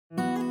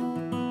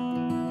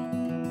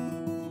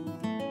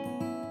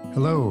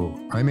Hello,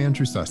 I'm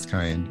Andrew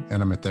Susskind,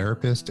 and I'm a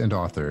therapist and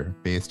author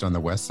based on the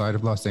west side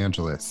of Los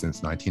Angeles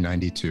since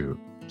 1992,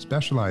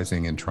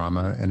 specializing in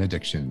trauma and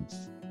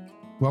addictions.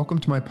 Welcome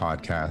to my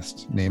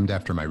podcast, named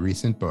after my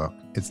recent book,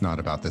 It's Not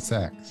About the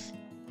Sex.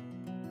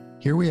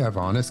 Here we have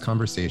honest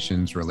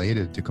conversations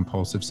related to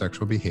compulsive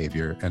sexual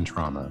behavior and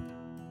trauma,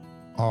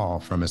 all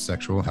from a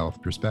sexual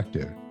health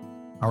perspective.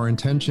 Our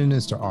intention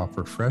is to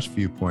offer fresh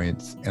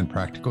viewpoints and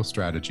practical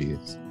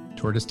strategies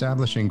toward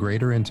establishing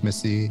greater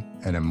intimacy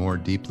and a more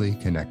deeply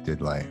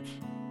connected life.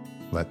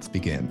 Let's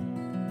begin.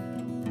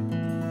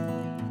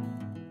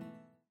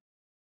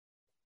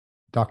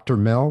 Dr.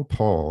 Mel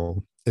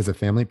Pohl is a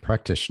family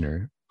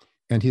practitioner,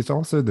 and he's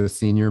also the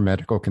senior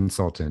medical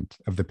consultant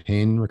of the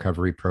pain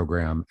recovery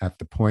program at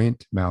the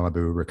Point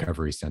Malibu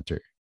Recovery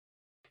Center.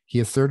 He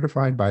is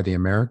certified by the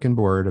American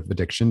Board of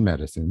Addiction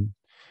Medicine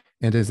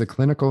and is a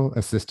clinical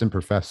assistant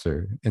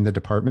professor in the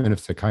Department of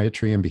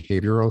Psychiatry and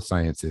Behavioral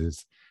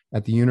Sciences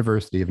at the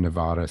University of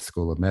Nevada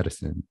School of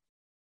Medicine.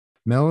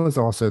 Mel is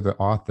also the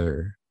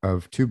author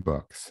of two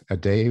books, A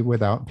Day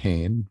Without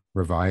Pain,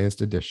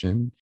 Revised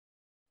Edition,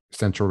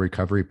 Central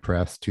Recovery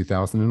Press,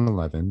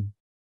 2011,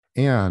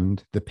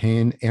 and The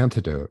Pain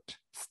Antidote,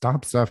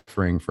 Stop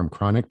Suffering from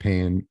Chronic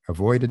Pain,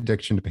 Avoid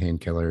Addiction to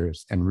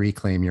Painkillers, and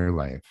Reclaim Your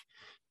Life,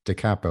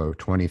 DeCapo,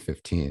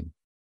 2015.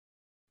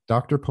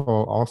 Dr.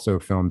 Pohl also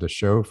filmed a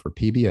show for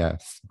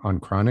PBS on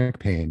chronic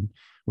pain,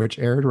 which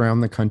aired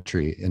around the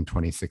country in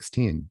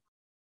 2016.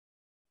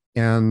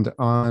 And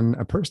on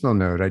a personal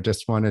note, I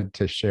just wanted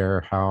to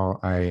share how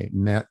I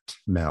met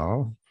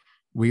Mel.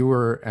 We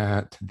were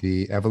at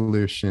the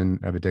Evolution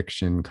of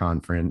Addiction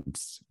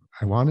conference,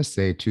 I want to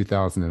say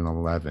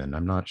 2011.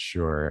 I'm not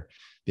sure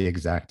the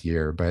exact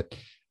year, but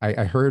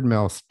I heard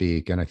Mel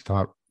speak and I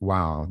thought,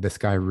 wow, this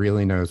guy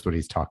really knows what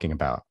he's talking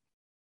about.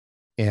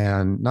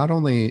 And not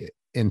only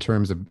in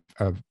terms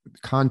of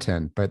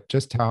content, but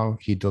just how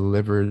he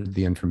delivered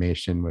the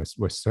information was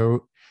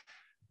so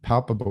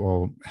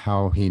palpable,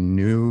 how he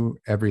knew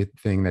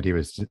everything that he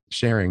was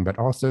sharing, but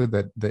also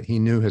that he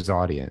knew his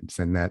audience.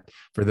 And that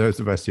for those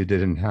of us who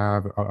didn't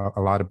have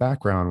a lot of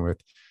background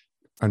with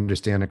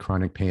understanding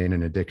chronic pain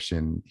and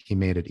addiction, he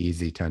made it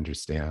easy to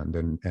understand.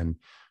 And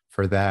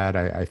for that,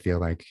 I feel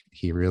like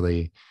he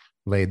really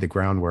laid the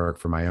groundwork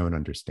for my own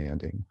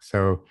understanding.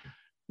 So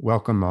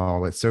welcome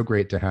all. It's so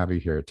great to have you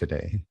here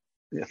today.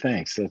 Yeah,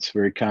 thanks. That's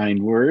very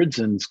kind words,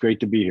 and it's great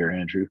to be here,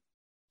 Andrew.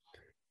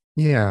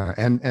 Yeah,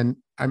 and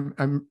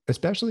I'm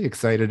especially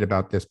excited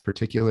about this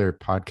particular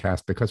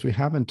podcast because we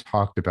haven't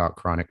talked about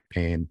chronic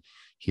pain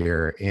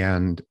here,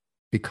 and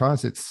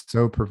because it's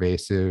so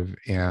pervasive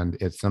and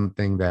it's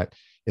something that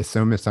is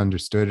so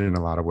misunderstood in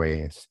a lot of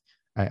ways.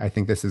 I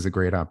think this is a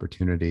great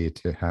opportunity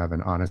to have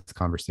an honest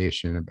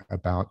conversation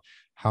about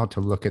how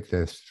to look at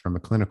this from a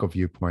clinical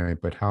viewpoint,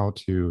 but how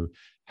to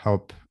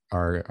help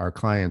our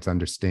clients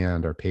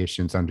understand, our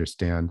patients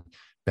understand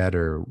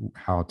better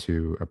how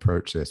to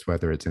approach this,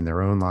 whether it's in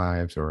their own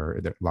lives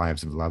or the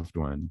lives of loved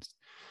ones.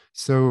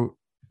 So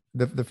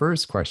the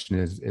first question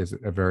is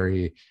a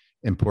very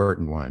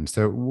important one.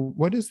 So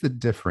what is the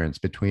difference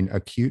between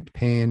acute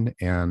pain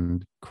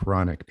and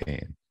chronic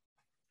pain?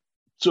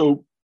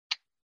 So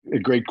a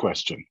great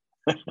question.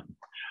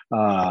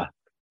 The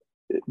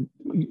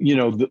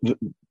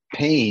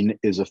pain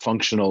is a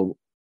functional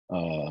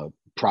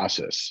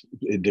process.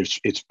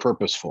 It's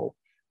purposeful.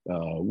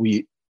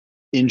 We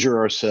injure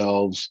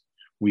ourselves,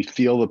 we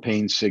feel the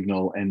pain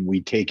signal, and we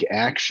take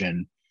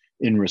action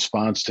in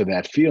response to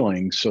that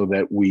feeling so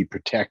that we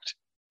protect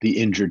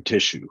the injured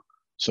tissue.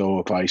 So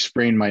if I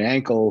sprain my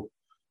ankle,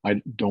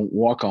 I don't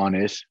walk on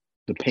it.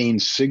 The pain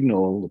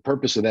signal, the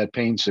purpose of that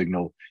pain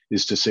signal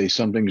is to say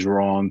something's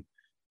wrong,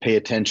 pay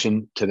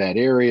attention to that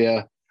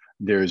area.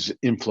 There's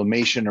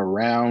inflammation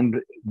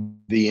around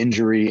the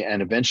injury,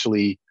 and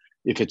eventually,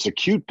 if it's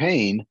acute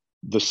pain,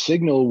 the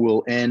signal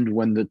will end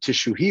when the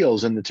tissue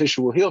heals, and the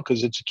tissue will heal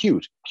because it's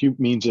acute. Acute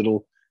means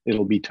it'll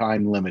be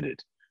time limited,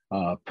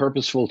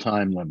 purposeful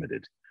time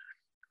limited.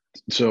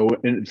 So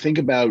and think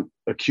about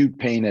acute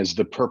pain as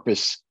the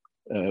purpose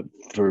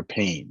for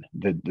pain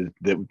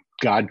that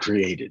God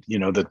created,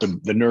 that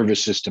the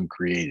nervous system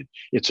created.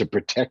 It's a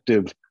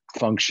protective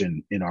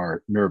function in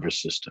our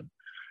nervous system.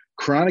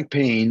 Chronic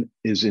pain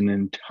is an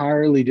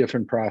entirely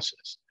different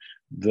process.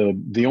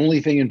 The only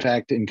thing, in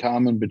fact, in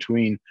common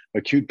between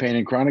acute pain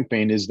and chronic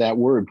pain is that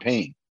word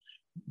pain.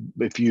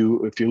 If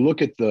you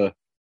look at the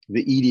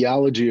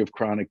etiology of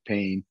chronic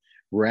pain,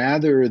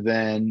 rather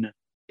than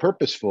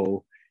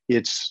purposeful,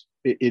 it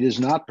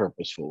is not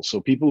purposeful. So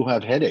people who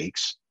have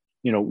headaches,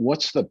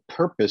 what's the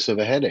purpose of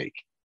a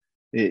headache?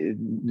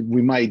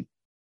 We might,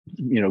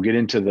 get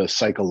into the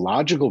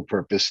psychological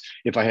purpose.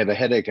 If I have a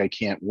headache, I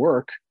can't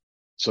work,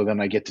 so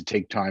then I get to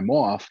take time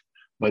off.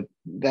 But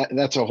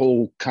that's a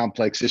whole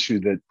complex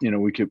issue that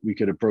we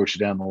could approach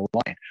down the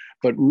line.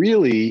 But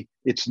really,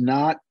 it's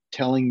not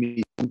telling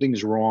me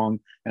something's wrong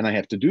and I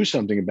have to do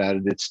something about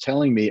it. It's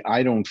telling me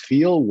I don't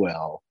feel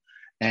well,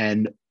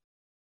 and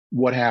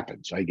what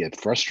happens? I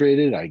get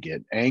frustrated, I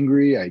get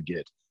angry, I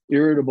get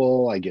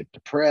irritable, I get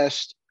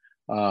depressed.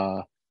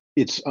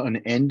 it's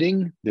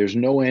unending. There's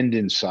no end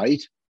in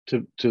sight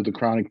to the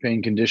chronic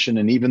pain condition.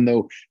 And even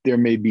though there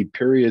may be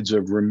periods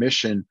of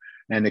remission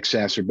and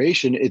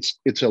exacerbation,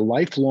 it's a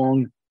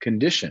lifelong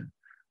condition,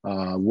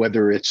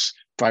 whether it's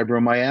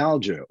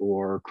fibromyalgia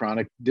or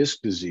chronic disc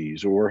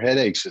disease or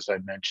headaches, as I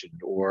mentioned,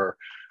 or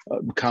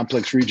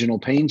complex regional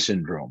pain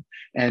syndrome.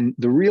 And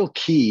the real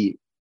key,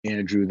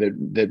 Andrew,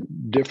 that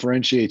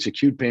differentiates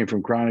acute pain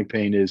from chronic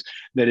pain is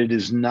that it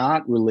is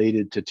not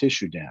related to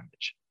tissue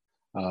damage.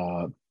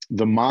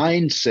 The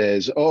mind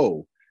says,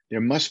 oh, there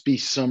must be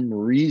some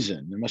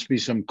reason, there must be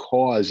some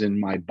cause in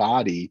my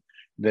body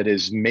that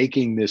is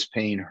making this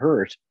pain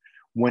hurt,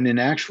 when in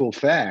actual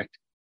fact,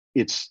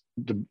 it's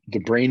the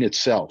brain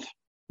itself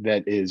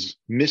that is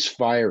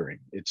misfiring.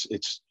 It's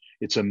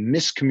a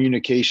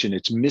miscommunication.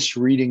 It's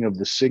misreading of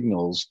the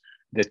signals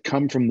that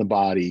come from the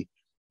body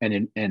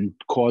and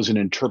cause an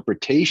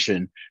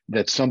interpretation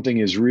that something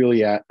is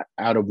really out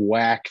of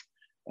whack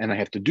and I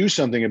have to do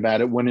something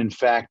about it, when in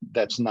fact,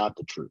 that's not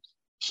the truth.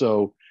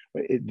 So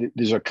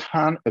there's a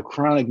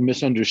chronic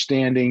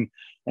misunderstanding.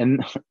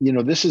 And,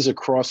 this is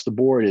across the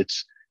board.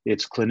 It's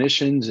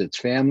clinicians, it's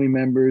family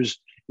members,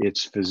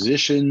 it's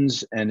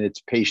physicians, and it's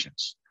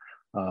patients.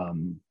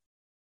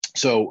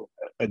 So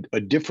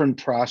a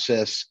different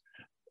process.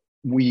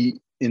 We,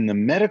 in the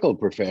medical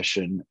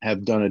profession,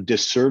 have done a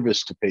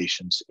disservice to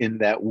patients in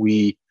that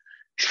we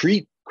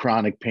treat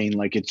chronic pain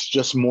like it's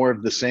just more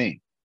of the same.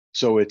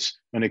 So it's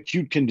an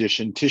acute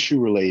condition, tissue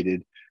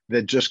related,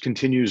 that just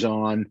continues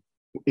on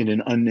in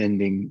an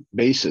unending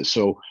basis.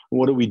 So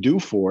what do we do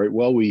for it?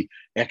 Well, we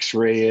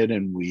x-ray it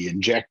and we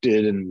inject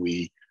it, and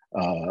we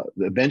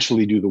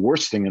eventually do the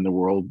worst thing in the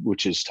world,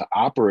 which is to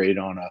operate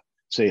on a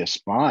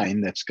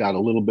spine that's got a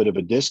little bit of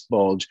a disc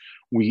bulge.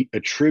 We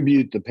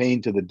attribute the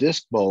pain to the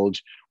disc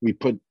bulge. We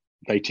put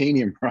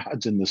titanium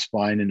rods in the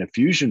spine in a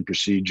fusion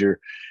procedure,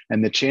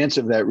 and the chance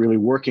of that really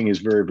working is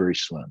very, very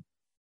slim.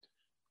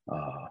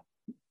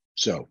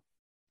 So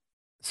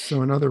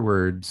in other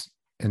words,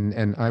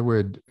 and I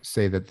would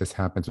say that this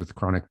happens with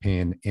chronic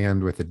pain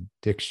and with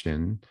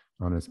addiction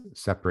on a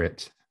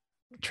separate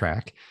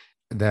track,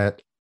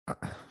 that a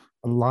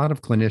lot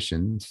of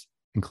clinicians,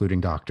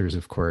 including doctors,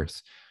 of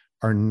course,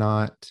 are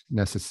not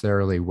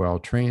necessarily well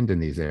trained in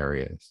these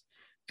areas.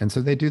 And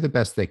so they do the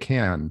best they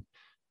can.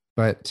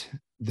 But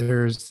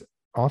there's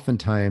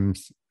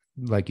oftentimes,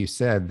 like you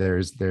said,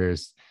 there's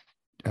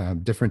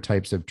different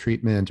types of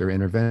treatment or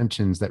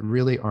interventions that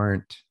really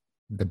aren't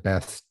the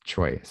best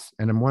choice.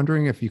 And I'm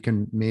wondering if you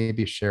can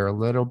maybe share a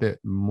little bit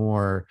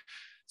more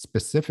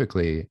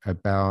specifically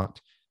about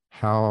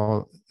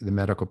how the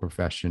medical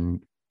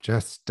profession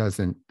just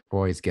doesn't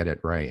always get it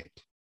right.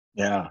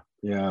 Yeah.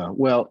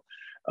 Well,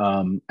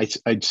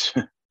 I'd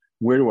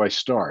where do I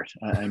start?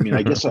 I mean,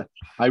 I guess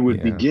I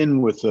would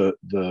begin with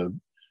the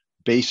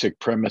basic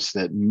premise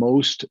that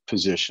most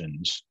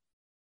physicians,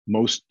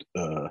 most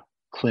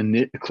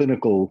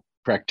clinical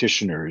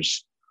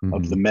practitioners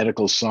of the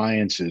medical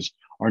sciences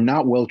are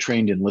not well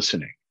trained in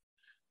listening.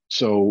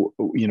 So,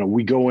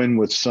 we go in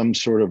with some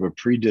sort of a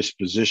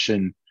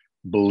predisposition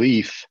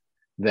belief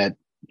that,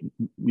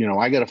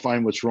 I got to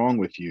find what's wrong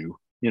with you.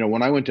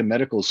 When I went to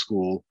medical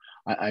school,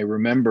 I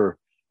remember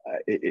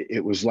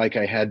it was like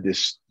I had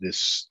this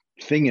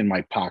thing in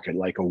my pocket,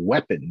 like a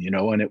weapon,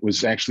 and it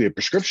was actually a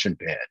prescription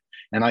pad.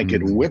 And I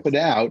could whip it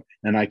out,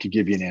 and I could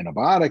give you an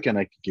antibiotic, and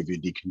I could give you a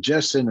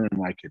decongestant,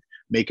 and I could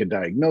make a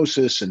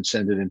diagnosis and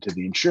send it into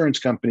the insurance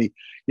company.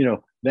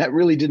 That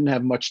really didn't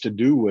have much to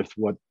do with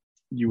what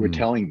you were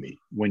telling me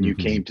when you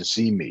came to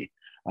see me.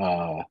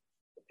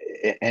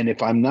 And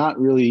if I'm not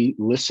really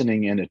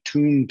listening and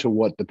attuned to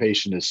what the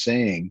patient is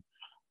saying,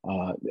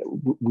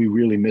 we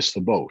really miss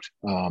the boat.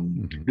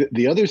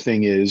 The other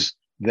thing is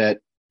that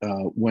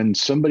when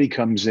somebody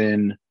comes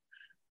in,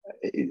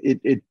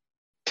 it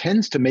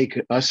tends to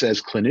make us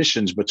as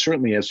clinicians, but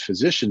certainly as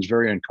physicians,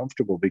 very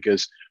uncomfortable,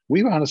 because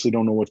we honestly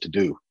don't know what to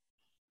do.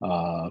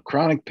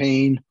 Chronic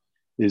pain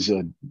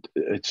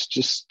it's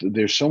just,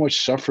 there's so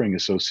much suffering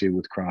associated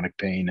with chronic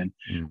pain, and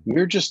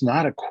we're just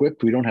not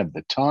equipped. We don't have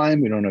the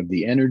time, we don't have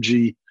the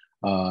energy.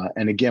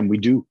 And again,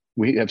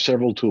 we have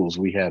several tools.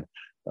 We have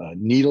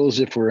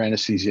needles if we're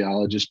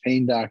anesthesiologists,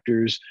 pain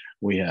doctors.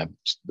 We have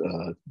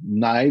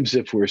knives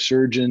if we're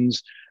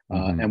surgeons,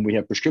 and we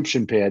have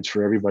prescription pads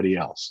for everybody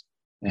else.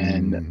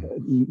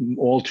 And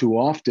all too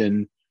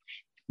often,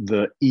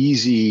 the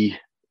easy,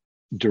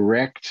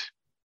 direct,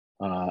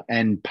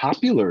 and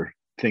popular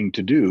thing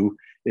to do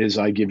is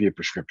I give you a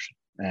prescription.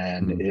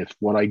 And if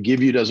what I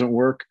give you doesn't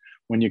work,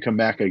 when you come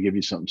back, I give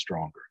you something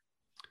stronger.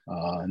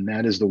 And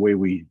that's the way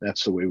we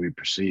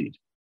proceed.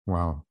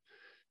 Wow.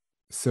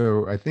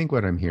 So I think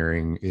what I'm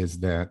hearing is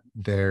that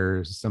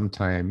there's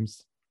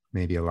sometimes,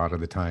 maybe a lot of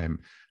the time,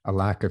 a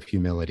lack of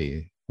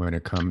humility when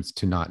it comes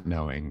to not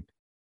knowing.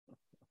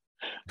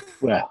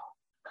 Well,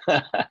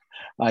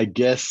 I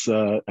guess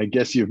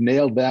you've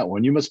nailed that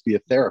one. You must be a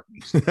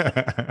therapist.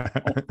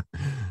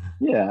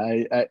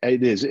 Yeah,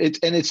 it is.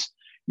 It's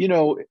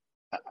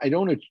I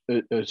don't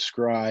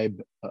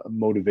ascribe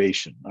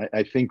motivation.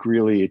 I think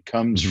really it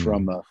comes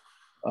from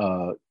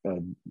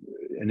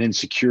an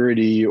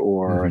insecurity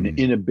or an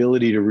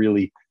inability to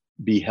really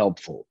be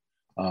helpful.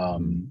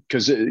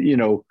 Because,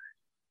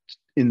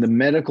 in the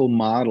medical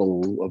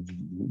model of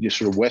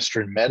sort of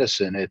Western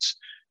medicine, it's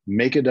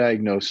make a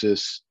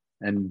diagnosis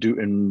and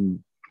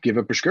give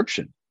a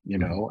prescription,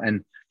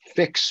 and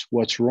fix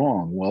what's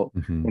wrong. Well,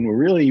 when we're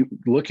really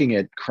looking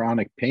at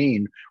chronic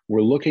pain,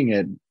 we're looking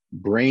at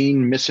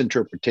brain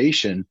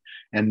misinterpretation,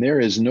 and there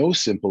is no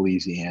simple,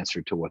 easy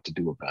answer to what to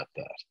do about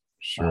that.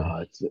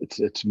 Sure.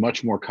 It's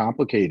much more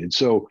complicated.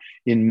 So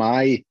in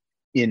my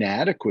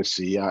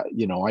inadequacy,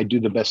 I do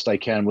the best I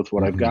can with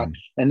what I've got,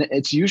 and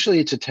it's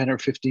a 10 or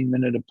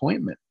 15-minute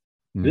appointment.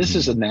 This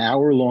is an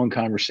hour-long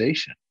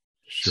conversation.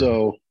 Sure.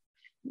 So,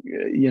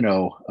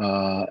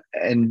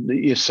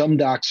 some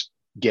docs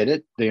get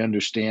it; they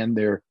understand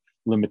their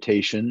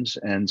limitations,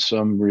 and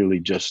some really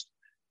just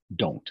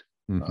don't.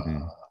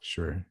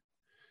 Sure.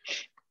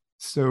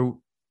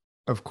 So,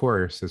 of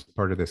course, as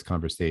part of this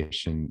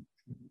conversation,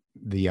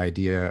 the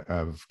idea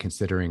of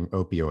considering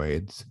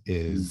opioids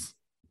is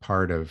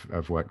part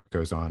of what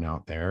goes on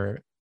out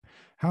there.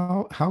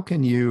 How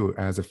can you,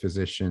 as a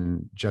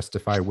physician,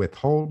 justify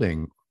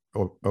withholding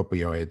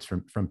opioids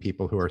from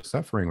people who are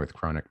suffering with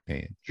chronic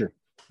pain? Sure.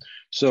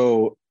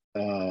 So,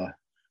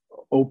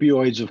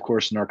 opioids, of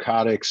course,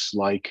 narcotics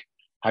like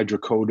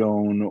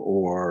hydrocodone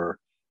or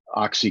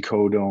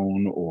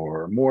oxycodone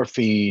or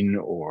morphine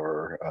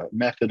or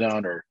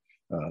methadone or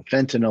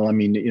fentanyl. I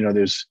mean,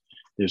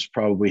 there's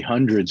probably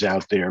hundreds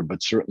out there,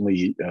 but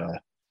certainly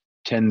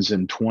tens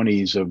and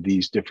 20s of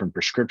these different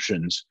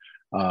prescriptions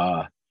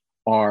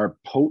are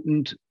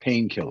potent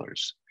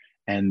painkillers,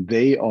 and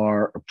they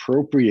are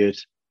appropriate.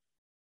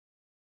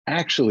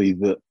 Actually,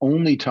 the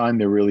only time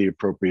they're really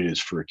appropriate is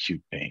for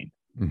acute pain,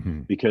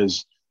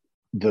 because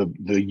the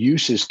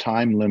use is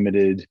time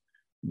limited.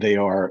 They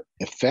are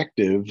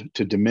effective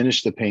to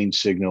diminish the pain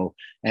signal.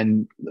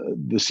 And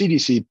the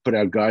CDC put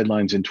out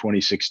guidelines in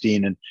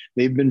 2016, and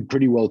they've been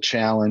pretty well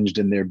challenged,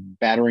 and they're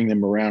battering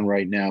them around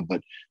right now.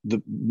 But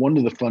one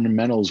of the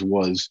fundamentals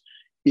was,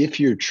 if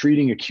you're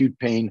treating acute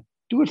pain,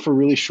 do it for a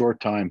really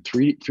short time,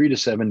 3 to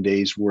 7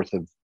 days worth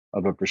of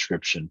a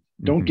prescription.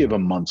 Don't give a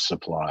month's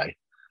supply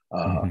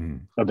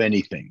of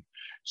anything.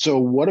 So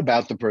what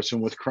about the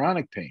person with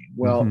chronic pain?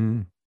 Well,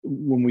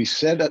 when we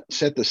set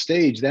the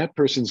stage, that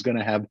person's going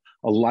to have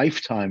a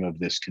lifetime of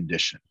this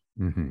condition.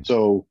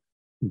 So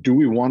do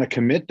we want to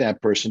commit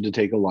that person to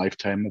take a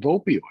lifetime of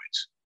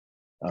opioids?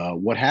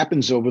 What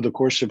happens over the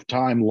course of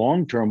time,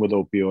 long-term with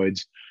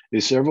opioids,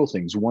 is several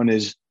things. One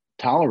is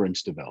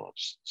tolerance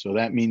develops. So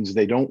that means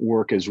they don't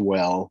work as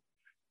well.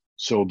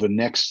 So the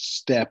next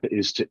step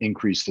is to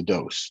increase the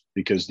dose,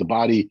 because the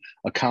body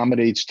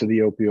accommodates to the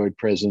opioid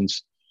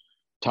presence.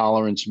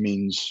 Tolerance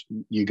means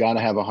you got to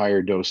have a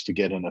higher dose to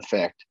get an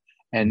effect.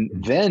 And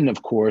then,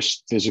 of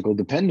course, physical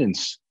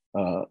dependence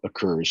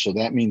occurs. So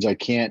that means I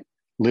can't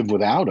live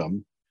without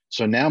them.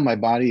 So now my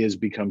body has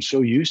become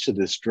so used to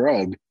this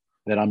drug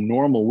that I'm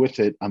normal with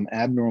it, I'm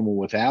abnormal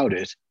without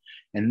it.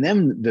 And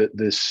then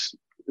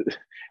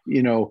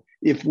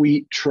if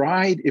we're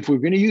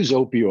going to use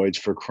opioids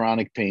for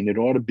chronic pain, it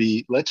ought to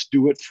be, let's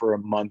do it for a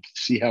month,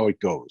 see how it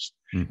goes.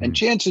 And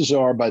chances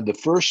are by the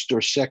first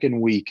or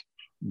second week,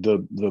 the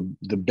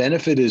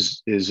benefit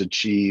is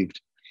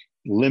achieved,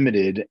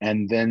 limited,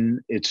 and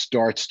then it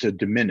starts to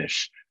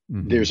diminish.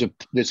 There's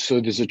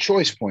a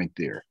choice point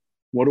there.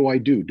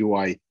 What do? Do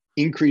I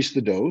increase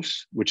the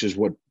dose, which is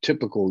what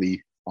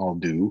typically I'll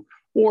do,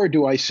 or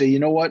do I say, you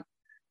know what,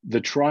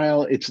 the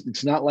trial,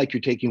 it's not like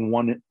you're taking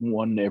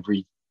one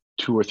every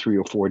 2 or 3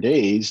 or 4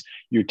 days.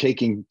 You're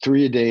taking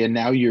 3 a day, and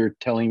now you're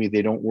telling me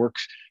they don't work.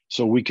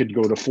 So we could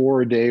go to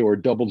 4 a day or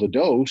double the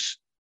dose,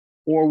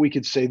 or we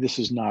could say this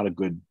is not a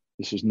good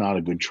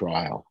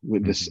trial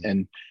with this,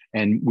 and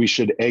we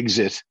should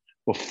exit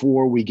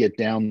before we get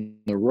down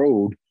the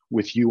road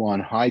with you on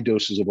high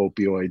doses of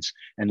opioids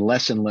and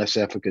less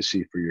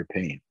efficacy for your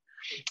pain.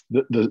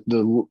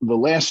 The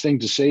last thing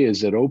to say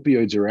is that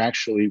opioids are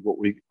actually what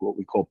we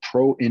call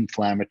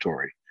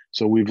pro-inflammatory.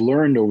 So we've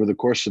learned over the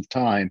course of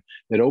time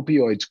that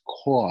opioids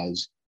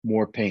cause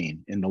more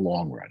pain in the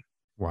long run.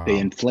 Wow. They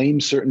inflame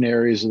certain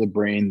areas of the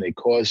brain. They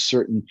cause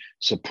certain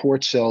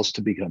support cells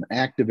to become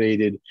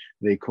activated.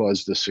 They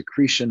cause the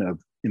secretion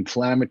of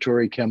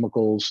inflammatory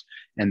chemicals.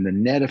 And the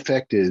net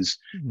effect is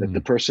that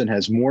the person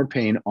has more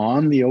pain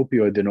on the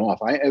opioid than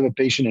off. I have a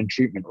patient in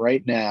treatment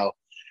right now,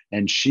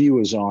 and she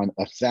was on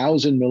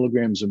 1,000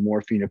 milligrams of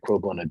morphine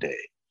equivalent a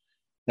day.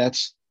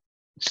 That's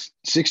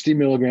 60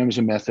 milligrams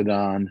of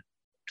methadone,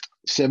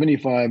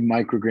 75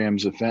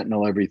 micrograms of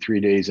fentanyl every 3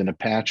 days in a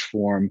patch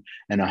form,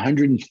 and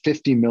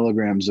 150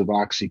 milligrams of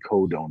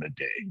oxycodone a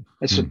day.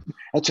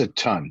 That's a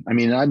ton. I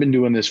mean, I've been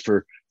doing this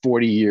for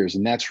 40 years,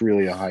 and that's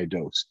really a high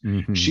dose.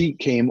 She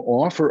came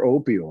off her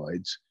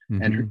opioids,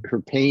 and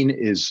her pain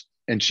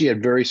and she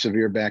had very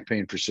severe back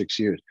pain for 6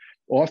 years.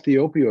 Off the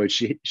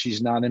opioids,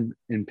 she's not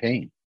in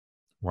pain.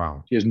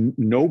 Wow. She has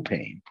no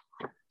pain.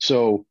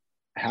 So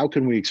how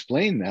can we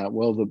explain that?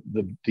 Well,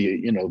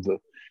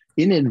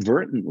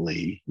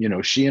 inadvertently,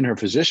 she and her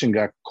physician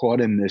got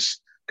caught in this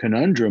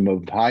conundrum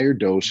of higher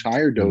dose,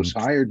 higher dose,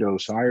 Mm. higher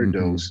dose, higher Mhm.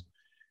 dose.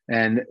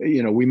 And,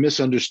 we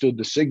misunderstood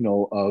the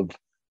signal of,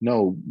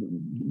 no,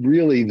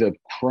 really the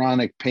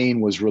chronic pain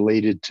was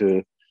related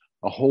to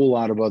a whole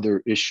lot of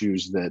other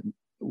issues that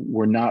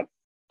were not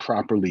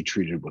properly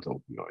treated with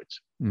opioids.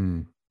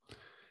 Mm.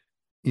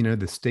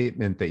 The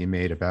statement that you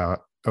made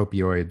about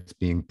opioids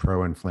being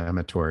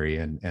pro-inflammatory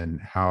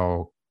and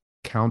how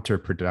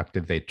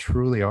counterproductive they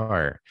truly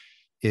are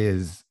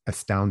is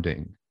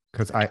astounding,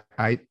 because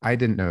I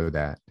didn't know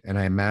that, and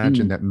I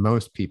imagine Mm, that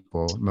most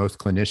people, most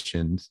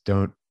clinicians,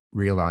 don't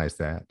realize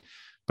that.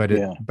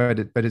 yeah.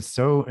 But it's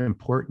so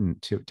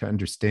important to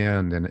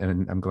understand,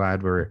 and I'm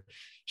glad we're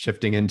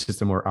shifting into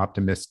some more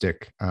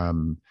optimistic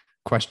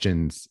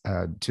questions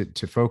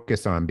to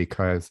focus on,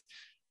 because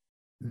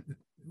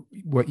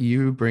what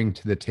you bring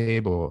to the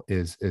table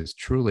is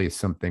truly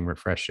something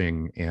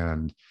refreshing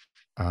and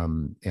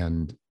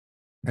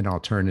an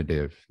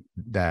alternative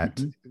that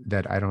Mhm.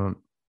 that I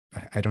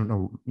don't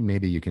know,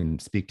 maybe you can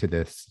speak to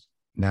this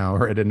now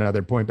or at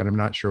another point, but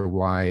I'm not sure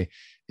why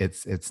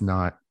it's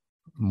not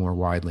more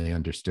widely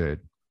understood.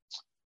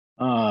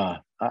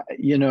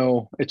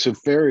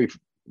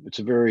 It's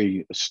a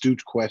very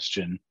astute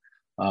question.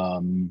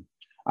 Um,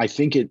 I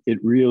think it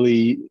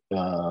really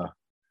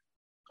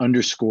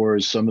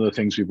underscores some of the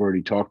things we've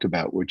already talked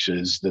about, which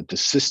is that the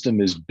system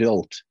is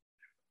built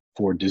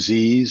for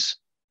disease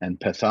and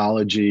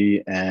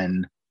pathology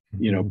and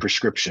Mhm.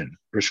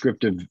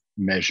 prescriptive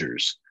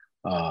measures.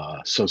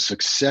 So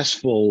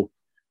successful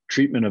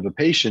treatment of a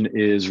patient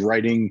is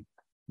writing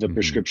the Mhm.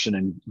 prescription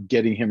and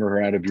getting him or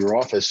her out of your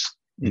office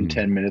in Mhm.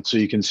 10 minutes so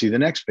you can see the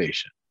next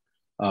patient.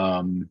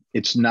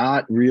 It's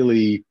not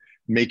really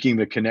making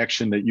the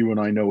connection that you and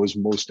I know is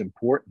most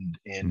important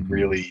in Mhm.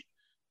 really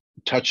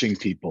touching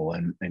people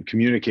and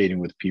communicating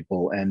with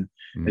people. And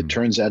it Mhm.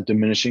 turns out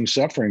diminishing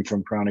suffering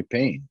from chronic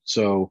pain.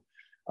 So,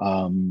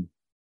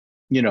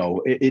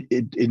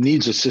 it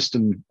needs a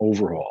system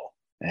overhaul.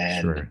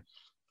 And Sure.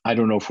 I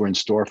don't know if we're in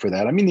store for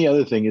that. I mean, the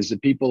other thing is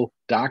that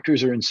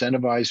doctors are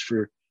incentivized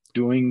for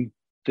doing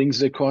things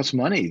that cost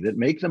money, that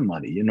make them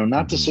money.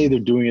 Not to say Mhm. they're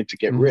doing it to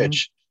get Mhm.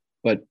 rich,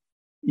 but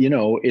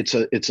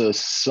it's a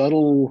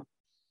subtle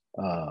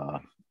uh,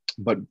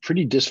 but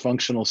pretty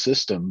dysfunctional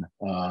system.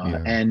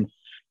 Yeah. And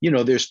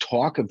there's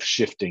talk of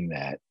shifting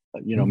that.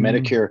 Mhm.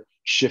 Medicare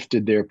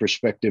shifted their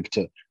perspective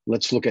to,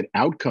 let's look at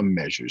outcome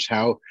measures.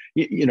 How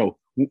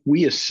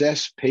we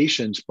assess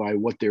patients by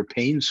what their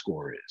pain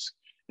score is.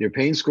 Their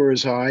pain score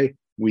is high,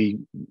 we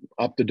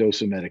up the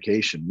dose of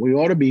medication. We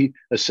ought to be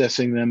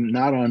assessing them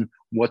not on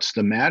what's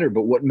the matter,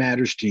 but what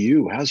matters to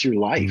you. How's your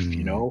life?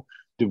 Mhm.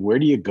 Where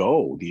do you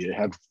go? Do you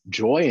have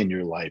joy in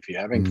your life? Are you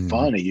having Mhm.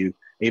 fun? Are you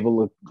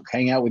able to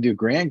hang out with your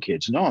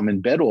grandkids? No, I'm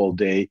in bed all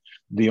day.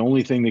 The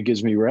only thing that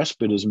gives me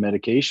respite is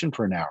medication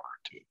for an hour or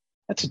two.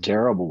 That's a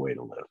terrible way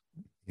to live.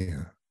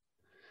 Yeah.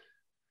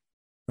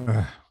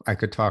 Uh, I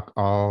could talk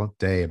all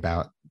day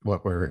about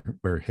what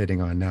we're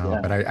hitting on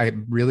now, but Yeah. I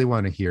really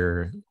want to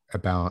hear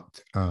about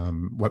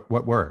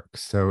what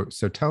works. So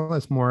tell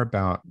us more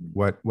about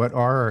what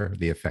are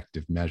the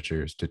effective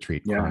measures to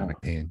treat Yeah. chronic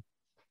pain.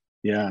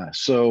 Yeah.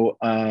 So,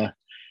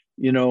 I'm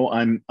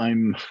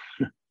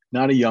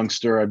not a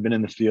youngster. I've been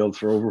in the field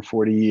for over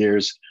 40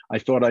 years. I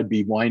thought I'd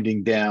be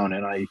winding down,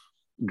 and I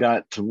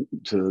got to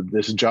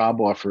this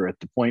job offer at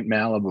the Point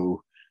Malibu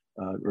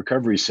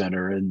Recovery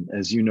Center. And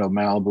as you know,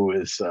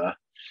 Malibu is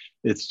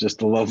it's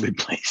just a lovely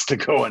place to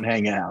go and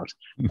hang out.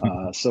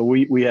 So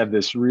we have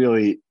this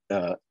really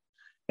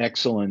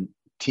excellent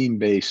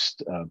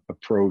team-based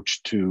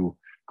approach to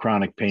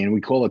chronic pain. We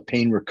call it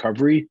pain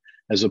recovery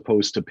as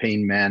opposed to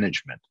pain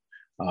management.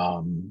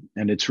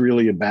 And it's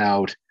really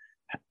about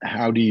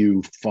how do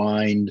you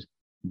find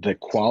the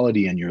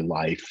quality in your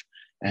life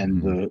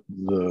and Mhm.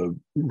 the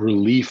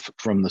relief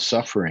from the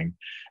suffering.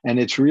 And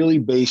it's really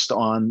based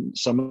on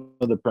some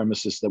of the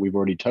premises that we've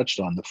already touched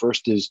on. The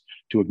first is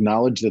to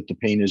acknowledge that the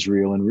pain is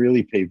real and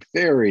really pay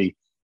very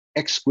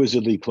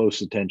exquisitely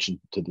close attention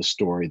to the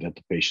story that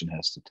the patient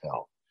has to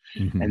tell.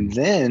 And Mhm.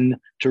 then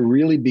to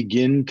really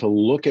begin to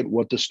look at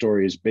what the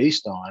story is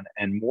based on.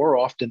 And more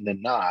often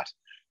than not,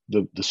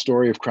 the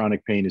story of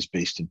chronic pain is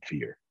based in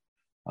fear.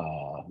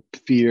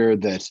 Fear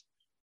that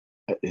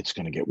it's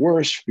going to get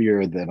worse,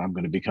 fear that I'm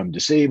going to become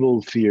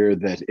disabled, fear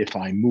that if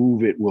I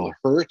move, it will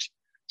hurt.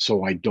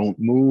 So I don't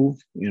move.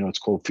 It's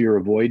called fear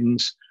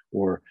avoidance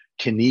or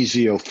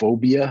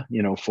kinesiophobia,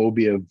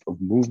 phobia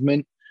of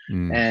movement.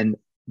 Mm. And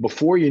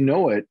before you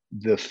know it,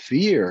 the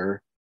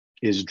fear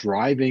is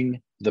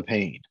driving the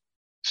pain.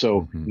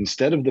 So Mhm.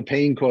 instead of the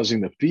pain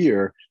causing the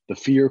fear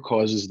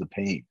causes the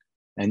pain.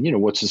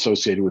 And what's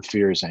associated with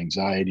fear is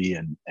anxiety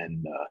and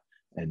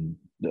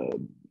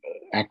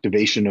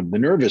activation of the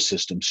nervous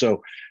system.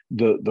 So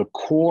the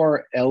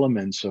core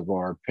elements of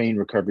our pain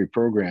recovery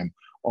program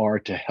are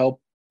to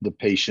help the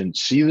patient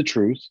see the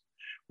truth,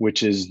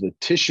 which is the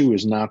tissue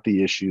is not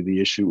the issue. The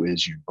issue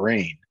is your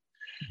brain.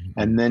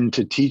 And Mhm. then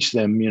to teach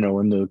them,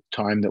 in the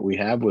time that we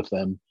have with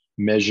them,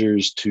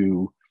 measures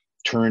to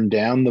turn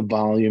down the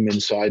volume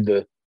inside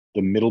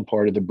the middle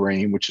part of the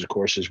brain, which of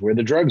course is where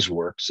the drugs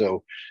work.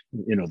 So,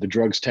 the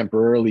drugs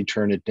temporarily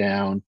turn it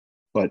down,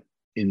 but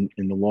in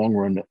the long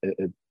run,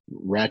 it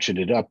ratchet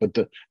it up. But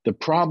the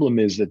problem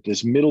is that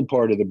this middle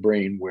part of the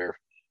brain where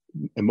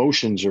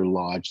emotions are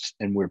lodged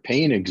and where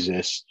pain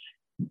exists,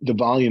 the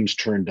volume's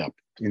turned up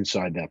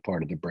inside that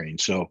part of the brain.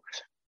 So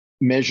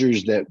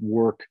measures that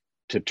work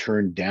to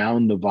turn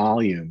down the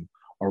volume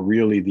are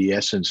really the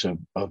essence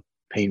of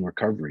pain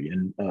recovery.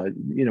 And,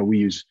 we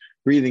use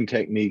breathing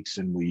techniques,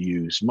 and we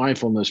use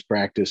mindfulness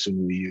practice,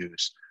 and we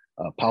use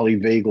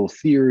polyvagal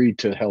theory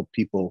to help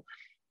people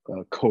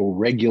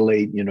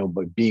co-regulate,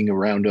 by being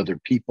around other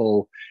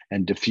people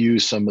and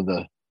diffuse some of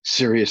the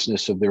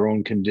seriousness of their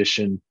own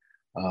condition.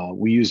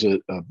 We use a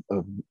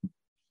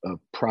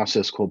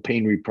process called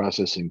pain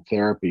reprocessing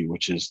therapy,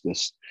 which is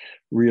this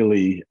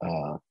really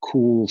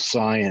cool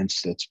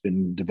science that's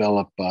been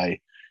developed by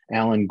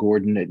Alan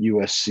Gordon at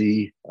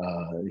USC.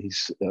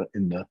 He's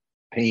in the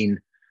pain,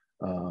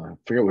 I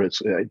forget what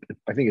it's,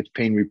 I think it's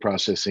pain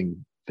reprocessing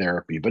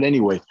therapy. But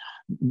anyway,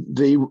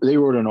 they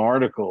wrote an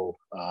article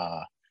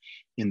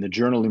in the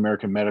Journal of the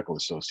American Medical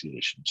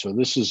Association. So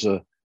this is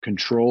a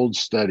controlled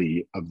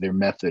study of their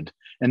method.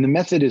 And the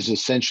method is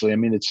essentially,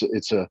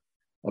 it's a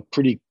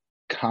pretty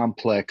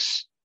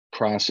complex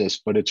process,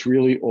 but it's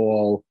really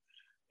all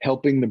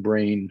helping the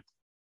brain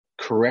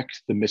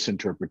correct the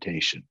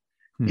misinterpretation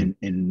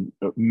in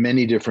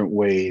many different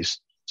ways,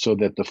 so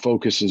that the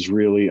focus is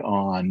really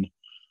on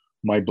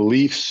my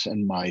beliefs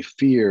and my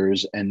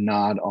fears and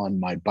not on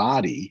my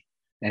body,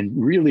 and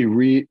really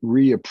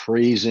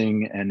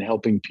reappraising and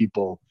helping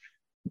people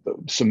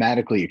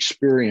somatically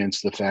experience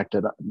the fact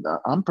that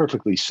I'm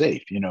perfectly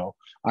safe.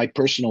 I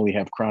personally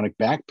have chronic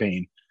back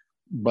pain,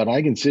 but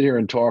I can sit here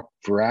and talk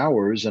for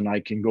hours, and I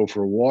can go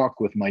for a walk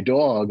with my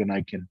dog, and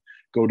I can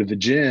go to the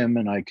gym,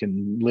 and I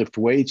can lift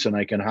weights, and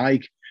I can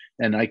hike,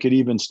 and I could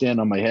even stand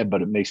on my head,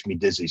 but it makes me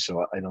dizzy,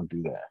 so I don't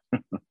do that.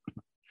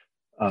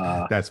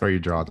 That's where you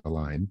draw the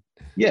line.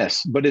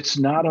 Yes, but it's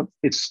not a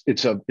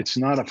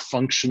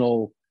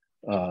functional,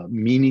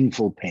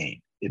 meaningful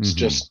pain. It's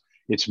just,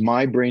 it's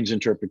my brain's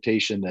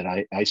interpretation that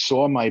I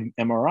saw my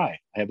MRI.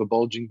 I have a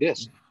bulging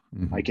disc.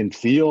 I can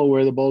feel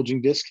where the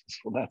bulging disc is.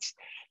 Well,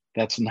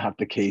 that's not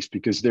the case,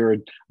 because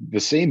the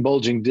same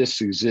bulging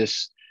disc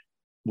exists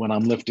when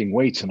I'm lifting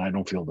weights and I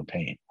don't feel the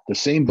pain. The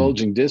same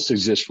bulging disc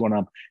exists when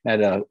I'm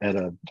at a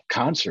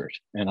concert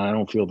and I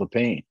don't feel the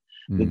pain.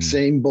 The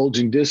same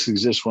bulging disc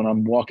exists when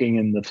I'm walking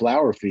in the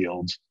flower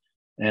fields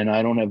and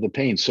I don't have the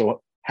pain.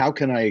 So how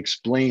can I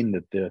explain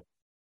that the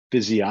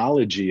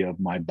physiology of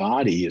my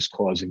body is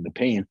causing the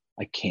pain?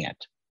 I can't.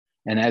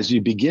 And as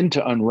you begin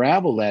to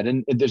unravel that,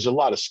 and there's a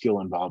lot of skill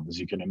involved, as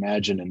you can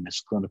imagine, in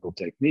this clinical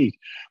technique,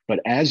 but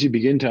as you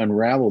begin to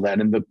unravel that,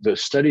 and the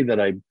study that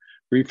I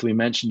briefly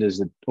mentioned is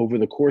that over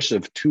the course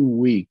of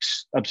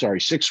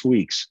 6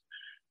 weeks,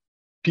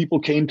 people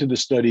came to the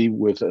study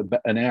with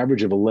an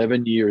average of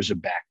 11 years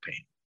of back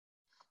pain.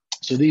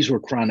 So these were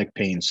chronic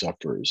pain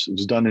sufferers. It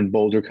was done in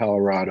Boulder,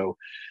 Colorado,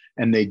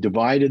 and they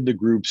divided the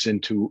groups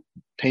into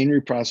pain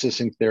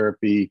reprocessing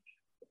therapy,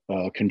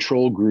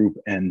 control group,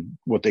 and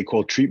what they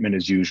call treatment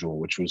as usual,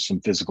 which was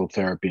some physical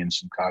therapy and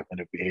some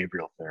cognitive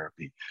behavioral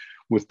therapy.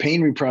 With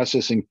pain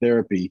reprocessing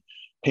therapy,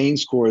 pain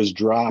scores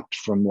dropped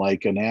from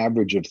like an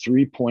average of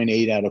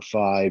 3.8 out of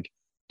 5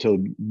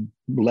 to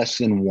less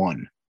than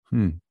 1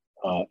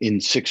 in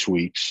 6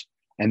 weeks.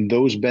 And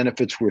those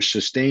benefits were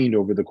sustained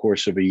over the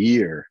course of a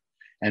year.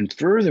 And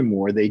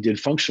furthermore, they did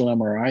functional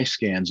MRI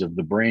scans of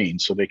the brain,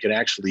 so they could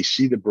actually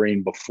see the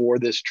brain before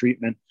this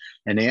treatment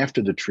and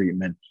after the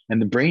treatment. And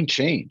the brain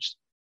changed.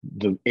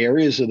 The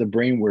areas of the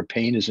brain where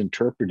pain is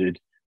interpreted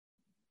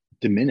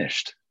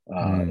diminished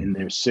in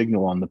their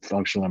signal on the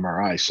functional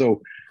MRI.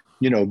 So,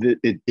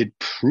 it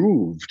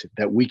proved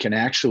that we can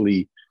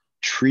actually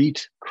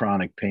treat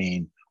chronic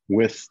pain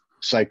with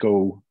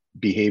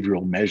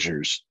psychobehavioral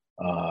measures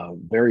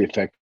very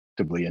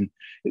effectively. And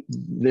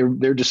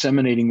they're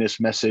disseminating this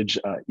message.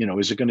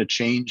 Is it going to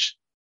change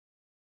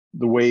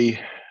the way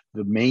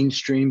the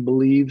mainstream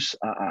believes?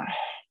 I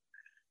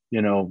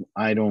don't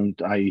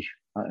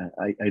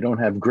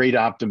have great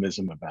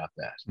optimism about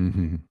that.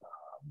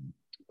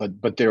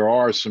 But there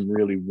are some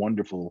really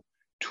wonderful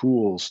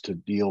tools to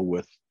deal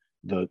with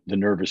the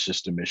nervous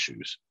system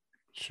issues.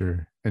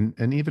 Sure.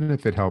 And even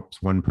if it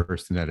helps one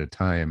person at a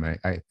time,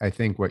 I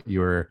think what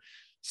you're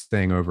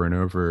saying over and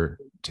over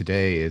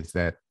today is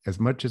that as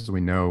much as we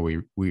know,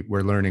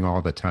 we're learning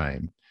all the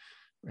time.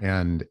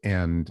 And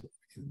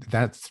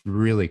that's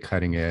really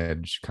cutting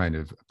edge kind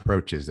of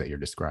approaches that you're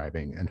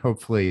describing. And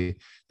hopefully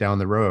down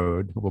the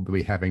road, we'll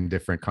be having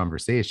different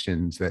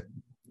conversations that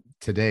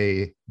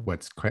today,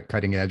 what's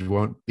cutting edge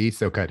won't be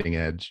so cutting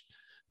edge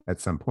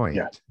at some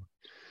point.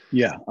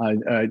 Yeah,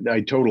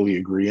 I totally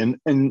agree. And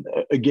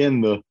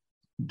again, the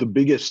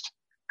biggest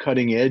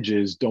cutting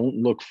edges don't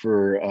look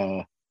for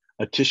a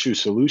tissue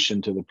solution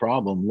to the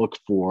problem. Look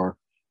for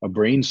a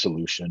brain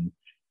solution,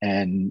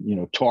 and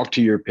talk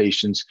to your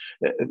patients.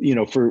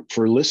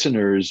 For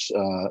listeners,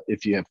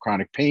 if you have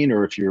chronic pain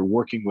or if you're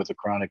working with a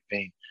chronic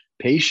pain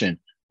patient,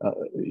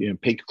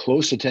 pay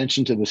close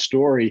attention to the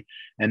story,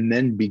 and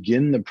then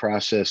begin the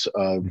process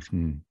of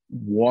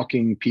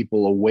walking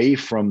people away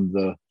from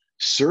the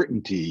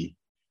certainty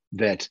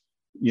that,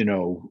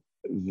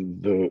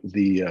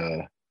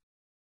 the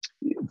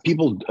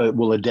people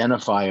will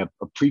identify a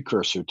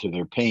precursor to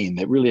their pain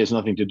that really has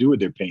nothing to do with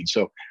their pain.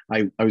 So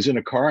I was in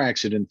a car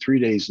accident. 3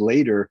 days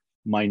later,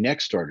 my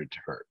neck started to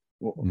hurt.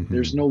 Well,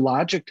 there's no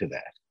logic to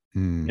that.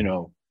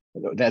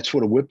 That's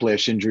what a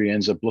whiplash injury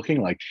ends up looking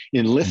like.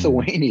 In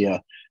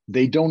Lithuania,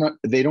 they don't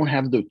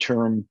have the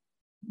term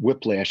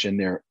whiplash in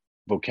their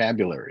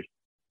vocabulary,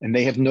 and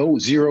they have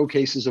zero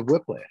cases of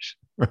whiplash.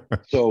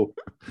 So,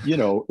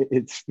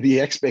 it's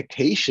the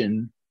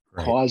expectation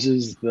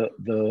causes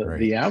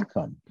the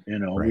outcome.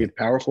 We have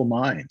powerful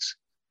minds.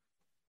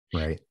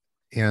 Right.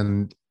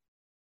 And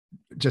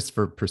just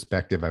for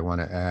perspective, I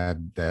want to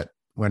add that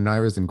when I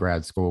was in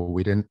grad school,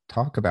 we didn't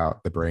talk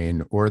about the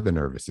brain or the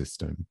nervous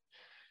system.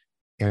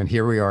 And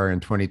here we are in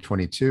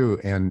 2022,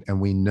 and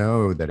we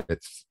know that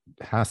it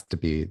has to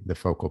be the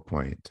focal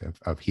point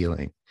of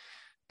healing.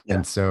 Yeah.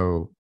 And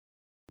so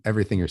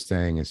everything you're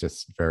saying is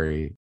just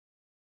very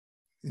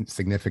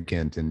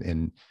significant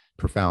in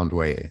profound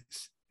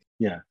ways.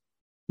 Yeah.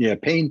 Yeah.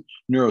 Pain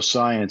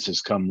neuroscience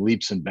has come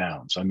leaps and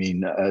bounds. I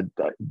mean,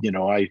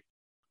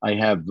 I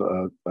have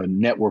a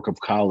network of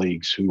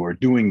colleagues who are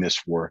doing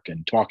this work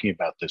and talking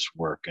about this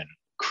work and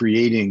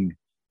creating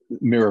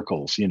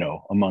miracles,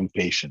 among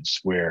patients,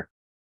 where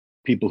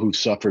people who've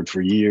suffered for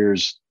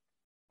years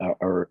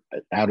are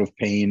out of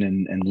pain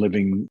and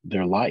living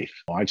their life.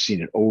 I've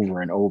seen it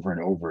over and over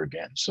and over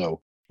again.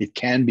 So it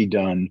can be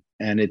done,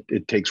 and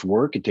it takes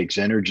work, it takes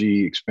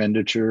energy,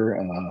 expenditure,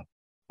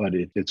 but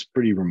it's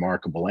pretty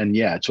remarkable. And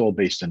yeah, it's all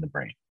based in the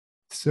brain.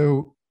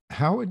 So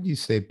how would you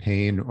say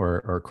pain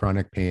or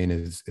chronic pain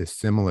is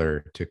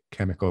similar to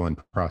chemical and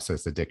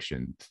process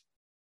addictions?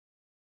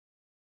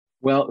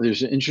 Well,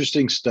 there's an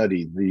interesting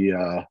study.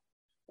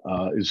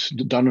 Is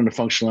done in a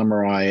functional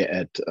MRI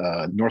at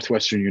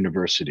Northwestern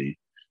University.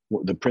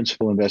 The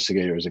principal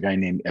investigator is a guy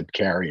named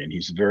Abkarian.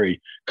 He's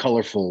very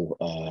colorful.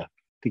 I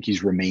think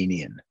he's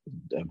Romanian,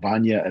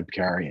 Vanya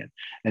Abkarian.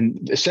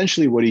 And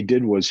essentially what he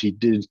did was he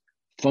did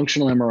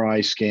functional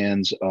MRI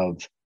scans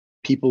of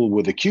people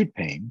with acute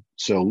pain,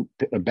 so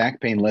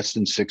back pain less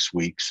than 6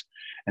 weeks.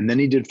 And then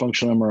he did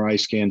functional MRI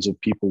scans of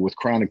people with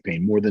chronic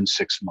pain more than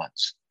 6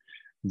 months.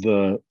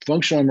 The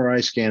functional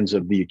MRI scans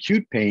of the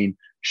acute pain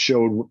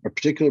showed a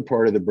particular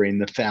part of the brain,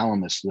 the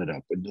thalamus, lit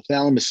up. And the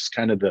thalamus is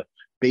kind of the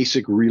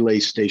basic relay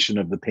station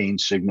of the pain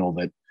signal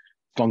that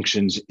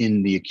functions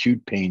in the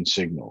acute pain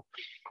signal.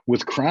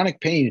 With chronic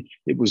pain,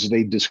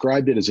 they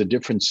described it as a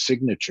different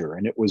signature,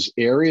 and it was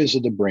areas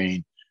of the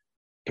brain,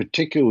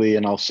 particularly,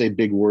 and I'll say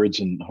big words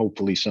and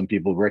hopefully some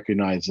people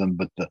recognize them,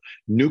 but the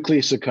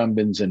nucleus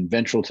accumbens and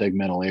ventral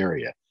tegmental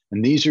area.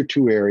 And these are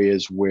two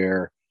areas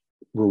where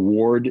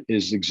reward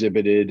is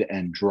exhibited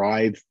and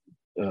drive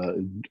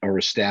are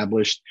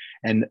established.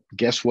 And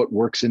guess what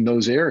works in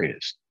those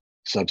areas?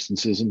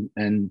 Substances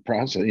and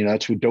process.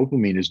 That's what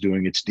dopamine is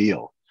doing its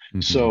deal.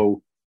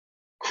 So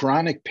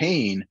chronic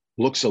pain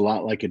looks a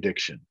lot like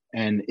addiction.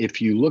 And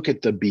if you look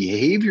at the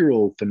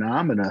behavioral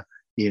phenomena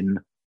in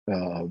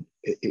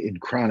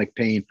chronic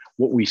pain,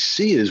 what we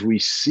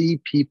see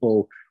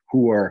people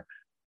who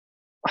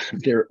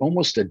they're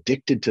almost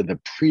addicted to the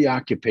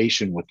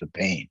preoccupation with the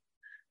pain.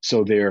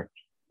 So they're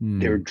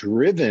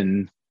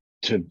driven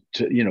to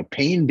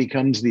pain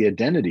becomes the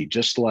identity,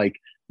 just like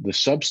the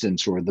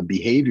substance or the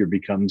behavior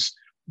becomes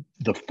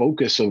the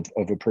focus of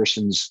a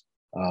person's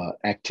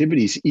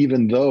activities,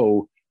 even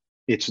though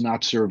it's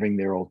not serving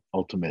their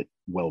ultimate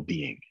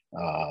well-being.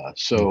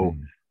 It's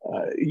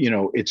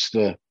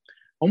the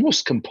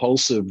almost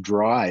compulsive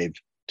drive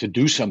to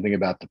do something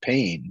about the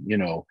pain.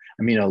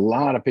 I mean, a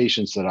lot of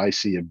patients that I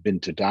see have been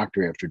to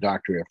doctor after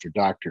doctor after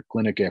doctor,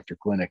 clinic after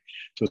clinic.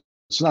 So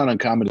it's not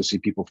uncommon to see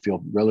people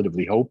feel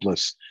relatively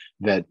hopeless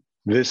that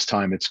this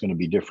time it's going to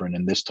be different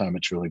and this time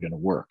it's really going to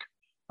work.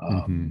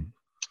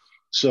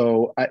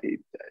 So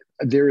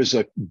there is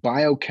a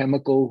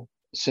biochemical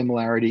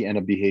similarity and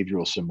a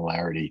behavioral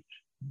similarity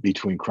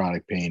between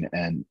chronic pain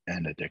and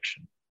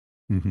addiction.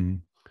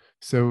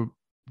 So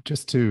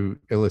just to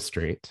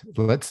illustrate,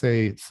 let's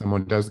say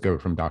someone does go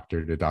from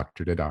doctor to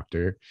doctor to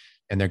doctor,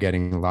 and they're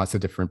getting lots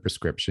of different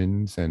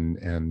prescriptions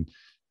and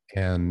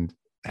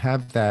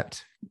have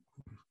that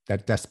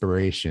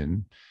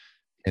desperation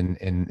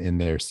in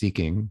their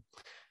seeking.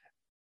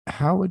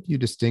 How would you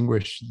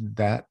distinguish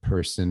that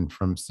person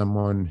from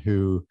someone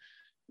who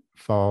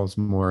falls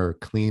more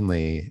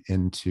cleanly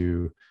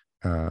into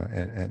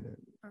an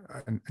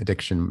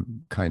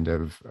addiction kind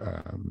of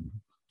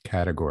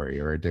category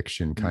or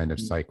addiction kind of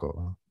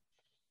cycle?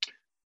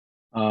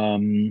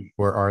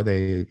 Or are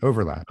they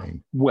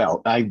overlapping?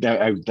 Well,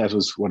 that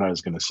was what I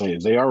was going to say.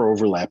 They are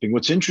overlapping.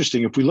 What's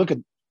interesting, if we look at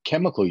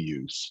chemical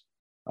use,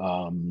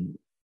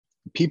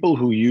 people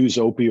who use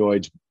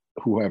opioids,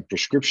 who have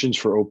prescriptions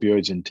for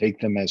opioids and take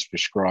them as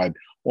prescribed,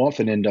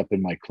 often end up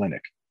in my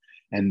clinic.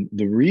 And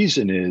the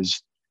reason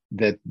is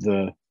that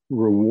the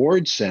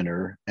reward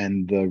center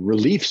and the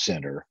relief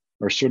center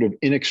are sort of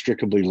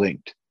inextricably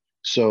linked.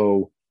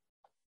 So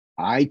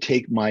I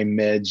take my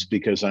meds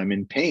because I'm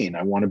in pain.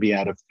 I want to be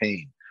out of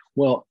pain.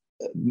 Well,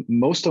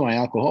 most of my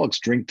alcoholics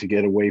drink to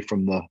get away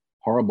from the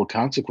horrible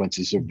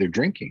consequences of their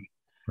drinking.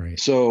 Right.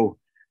 So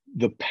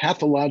the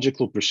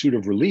pathological pursuit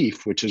of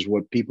relief, which is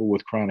what people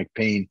with chronic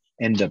pain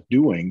end up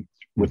doing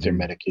with their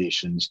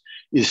medications,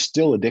 is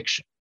still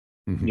addiction.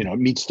 You know, it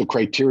meets the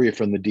criteria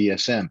from the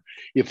DSM.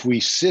 If we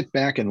sit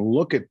back and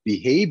look at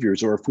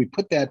behaviors, or if we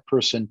put that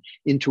person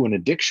into an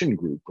addiction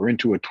group or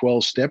into a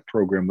 12-step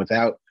program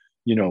without,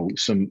 you know,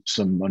 some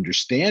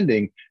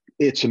understanding,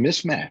 it's a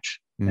mismatch,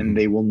 and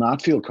they will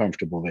not feel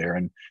comfortable there.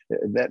 And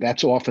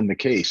that's often the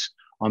case.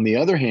 On the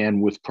other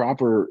hand, with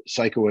proper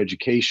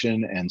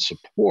psychoeducation and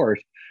support,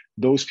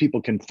 those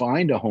people can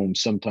find a home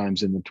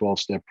sometimes in the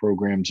 12-step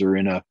programs or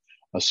in a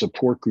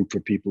support group for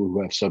people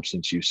who have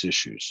substance use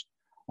issues.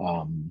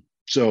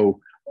 So,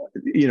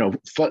 you know,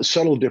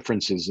 subtle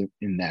differences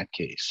in that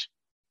case.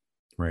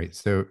 Right.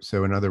 So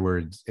in other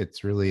words,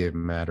 it's really a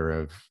matter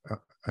of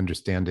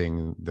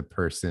understanding the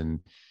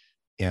person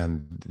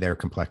and their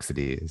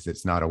complexities.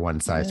 It's not a one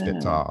size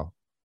fits all.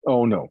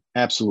 Oh, no,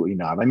 absolutely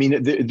not. I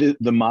mean,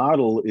 the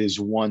model is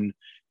one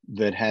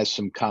that has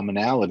some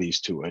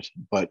commonalities to it,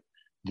 but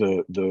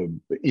the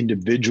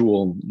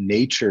individual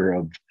nature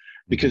of,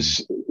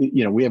 because,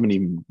 you know, we haven't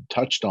even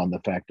touched on the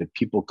fact that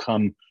people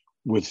come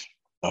with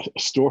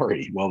a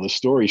story. Well, the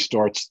story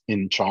starts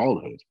in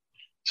childhood.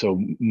 So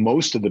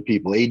most of the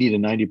people, 80 to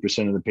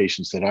 90% of the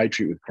patients that I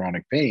treat with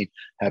chronic pain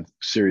have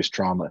serious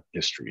trauma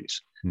histories.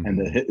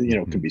 And you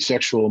know, it can be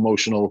sexual,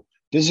 emotional,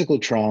 physical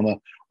trauma,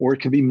 or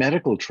it can be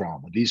medical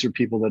trauma. These are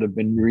people that have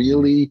been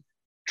really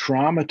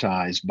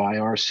traumatized by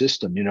our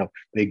system. You know,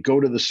 they go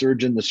to the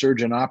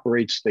surgeon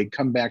operates, they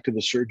come back to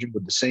the surgeon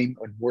with the same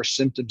and worse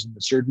symptoms, and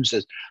the surgeon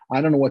says, I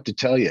don't know what to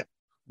tell you.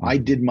 I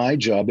did my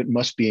job. It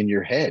must be in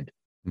your head.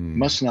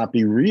 Must not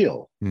be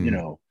real. You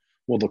know,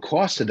 well, the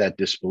cost of that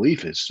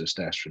disbelief is just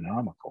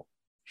astronomical.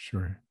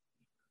 Sure.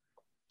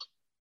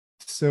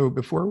 So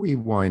before we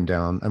wind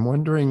down, I'm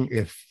wondering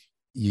if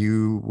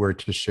you were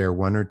to share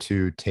one or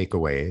two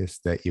takeaways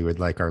that you would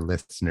like our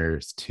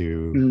listeners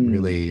to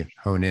really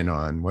hone in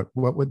on, what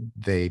would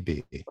they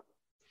be?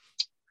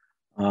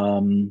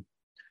 The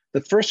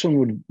first one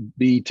would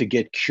be to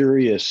get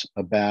curious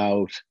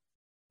about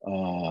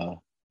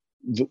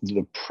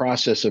the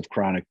process of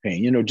chronic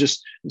pain. You know,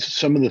 just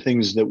some of the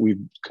things that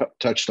we've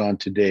touched on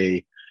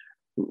today,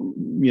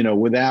 you know,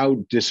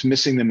 without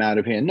dismissing them out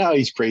of hand. No,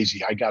 he's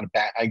crazy. I got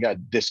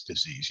disc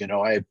disease. You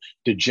know, I have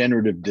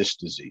degenerative disc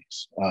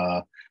disease.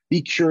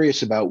 Be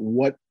curious about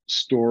what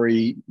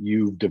story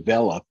you've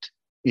developed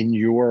in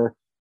your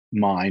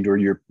mind, or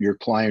your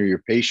client or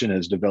your patient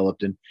has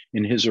developed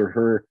in his or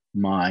her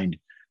mind,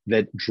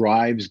 that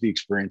drives the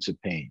experience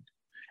of pain.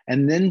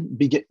 And then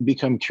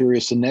become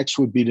curious. The next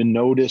would be to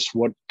notice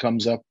what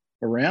comes up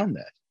around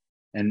that.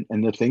 And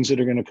the things that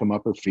are going to come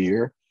up are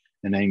fear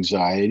and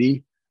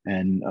anxiety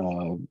and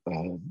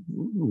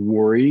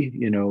worry,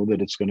 you know,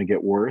 that it's going to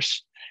get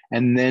worse.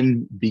 And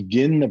then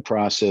begin the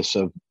process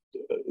of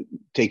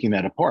taking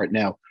that apart.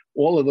 Now,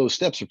 all of those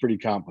steps are pretty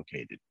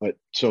complicated, but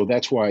so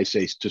that's why I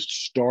say to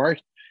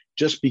start,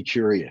 just be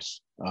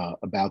curious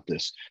about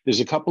this. There's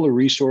a couple of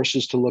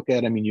resources to look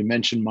at. I mean, you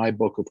mentioned my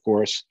book, of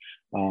course.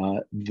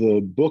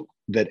 The book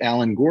that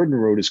Alan Gordon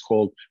wrote is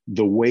called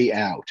The Way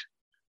Out.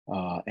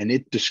 And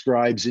it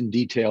describes in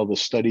detail the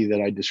study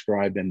that I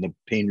described and the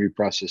pain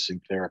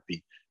reprocessing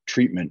therapy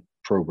treatment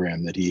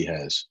program that he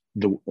has.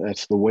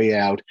 That's The Way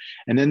Out.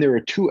 And then there are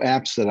two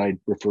apps that I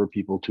refer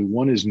people to.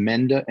 One is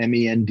Menda,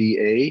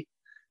 MENDA.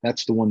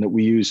 That's the one that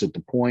we use at the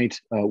Point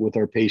with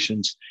our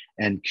patients.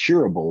 And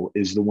Curable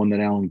is the one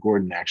that Alan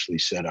Gordon actually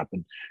set up.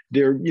 And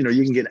there, you know,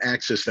 you can get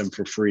access to them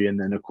for free. And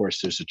then, of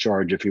course, there's a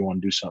charge if you want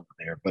to do something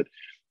there. But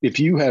if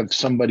you have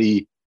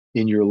somebody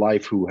in your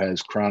life who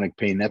has chronic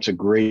pain, that's a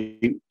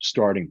great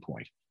starting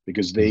point,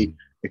 because they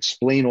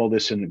explain all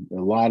this in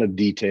a lot of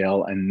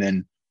detail and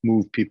then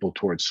move people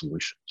towards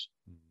solutions.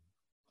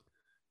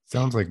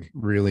 Sounds like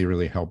really,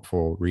 really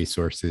helpful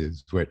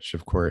resources, which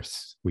of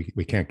course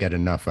we can't get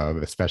enough of,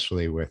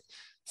 especially with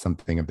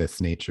something of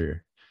this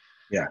nature.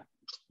 Yeah.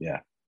 Yeah.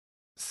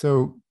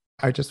 So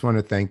I just want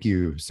to thank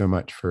you so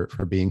much for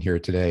being here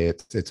today.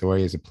 It's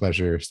always a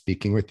pleasure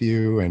speaking with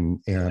you,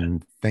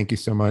 and thank you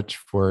so much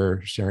for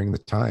sharing the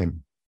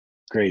time.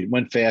 Great. It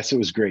went fast. It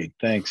was great.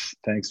 Thanks.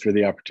 Thanks for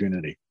the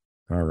opportunity.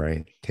 All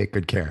right. Take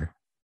good care.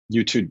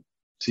 You too.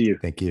 See you.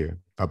 Thank you.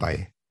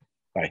 Bye-bye.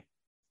 Bye.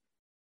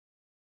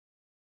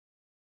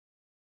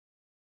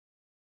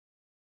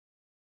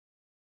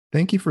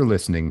 Thank you for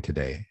listening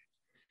today.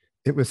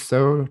 It was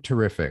so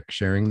terrific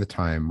sharing the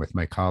time with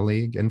my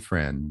colleague and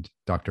friend,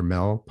 Dr.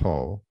 Mel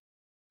Pohl,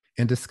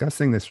 and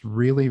discussing this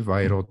really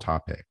vital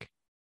topic.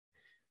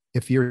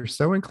 If you're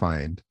so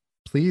inclined,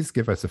 please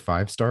give us a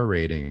 5-star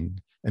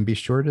rating and be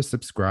sure to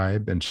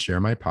subscribe and share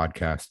my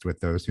podcast with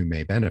those who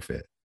may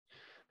benefit.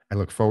 I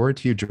look forward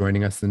to you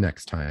joining us the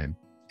next time,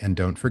 and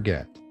don't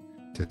forget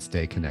to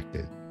stay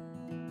connected.